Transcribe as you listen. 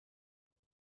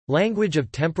Language of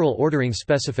Temporal Ordering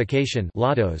Specification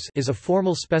is a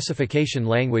formal specification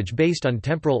language based on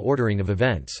temporal ordering of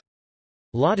events.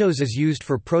 LADOS is used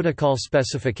for protocol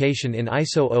specification in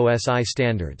ISO-OSI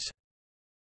standards.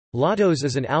 LADOS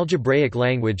is an algebraic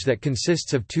language that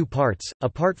consists of two parts, a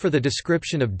part for the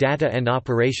description of data and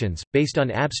operations, based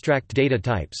on abstract data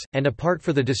types, and a part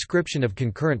for the description of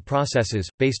concurrent processes,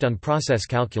 based on process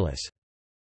calculus.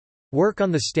 Work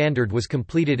on the standard was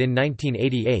completed in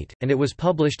 1988, and it was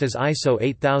published as ISO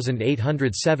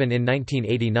 8807 in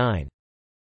 1989.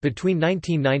 Between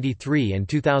 1993 and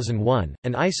 2001,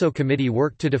 an ISO committee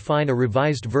worked to define a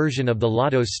revised version of the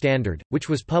LADOS standard, which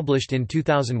was published in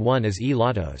 2001 as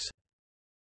e-LADOS.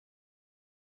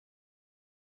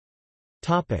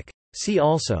 See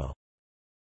also: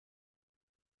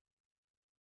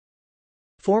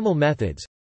 Formal methods,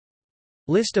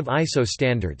 List of ISO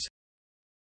standards,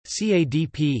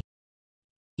 CADP,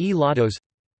 e-LADOS.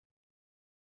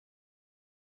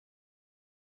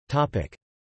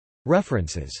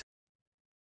 References: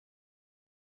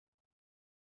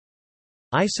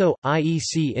 ISO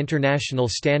IEC International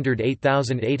Standard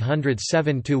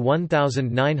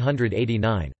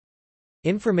 8807-1989.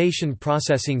 Information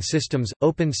Processing Systems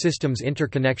Open Systems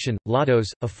Interconnection LADOS,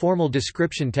 a formal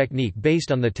description technique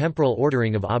based on the temporal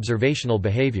ordering of observational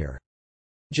behavior.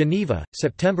 Geneva,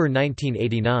 September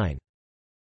 1989.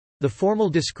 The Formal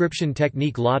Description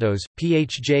Technique LADOS,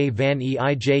 P.H.J. van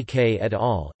Eijk et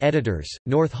al., editors,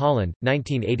 North Holland,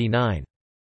 1989.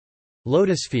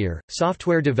 Lodosphere,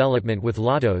 Software Development with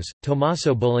LADOS,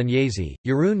 Tommaso Bolognesi,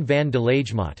 Jeroen van de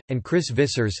Lagemat, and Chris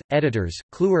Vissers, editors,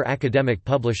 Kluwer Academic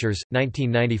Publishers,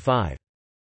 1995.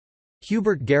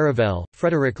 Hubert Garavel,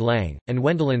 Frederick Lang, and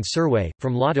Wendelin Surway,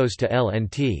 From LADOS to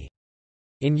LNT.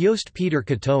 In Joost Pieter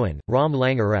Katoen, Ram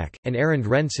Langerek, and Arend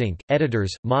Rensink,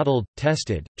 editors, Modeled,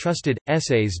 Tested, Trusted,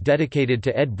 Essays dedicated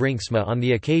to Ed Brinksma on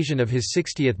the occasion of his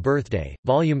 60th birthday,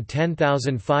 volume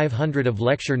 10500 of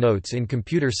Lecture Notes in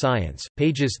Computer Science,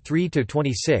 pages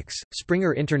 3–26,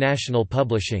 Springer International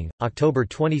Publishing, October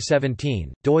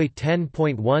 2017, doi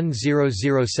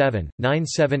 10.1007,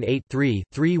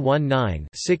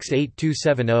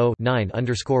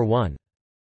 978-3-319-68270-9_1.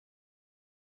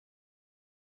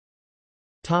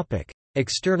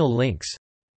 External links: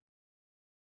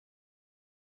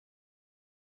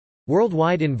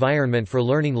 Worldwide Environment for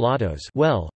Learning LADOS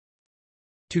 (WEL).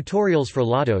 Tutorials for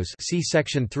LADOS, see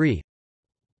Section 3.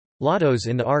 LADOS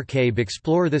in the Archive.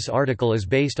 Explore. This article is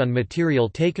based on material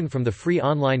taken from the free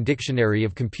online Dictionary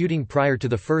of Computing prior to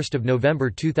 1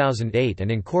 November 2008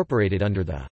 and incorporated under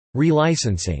the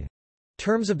relicensing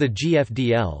terms of the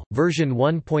GFDL, version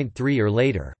 1.3 or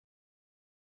later.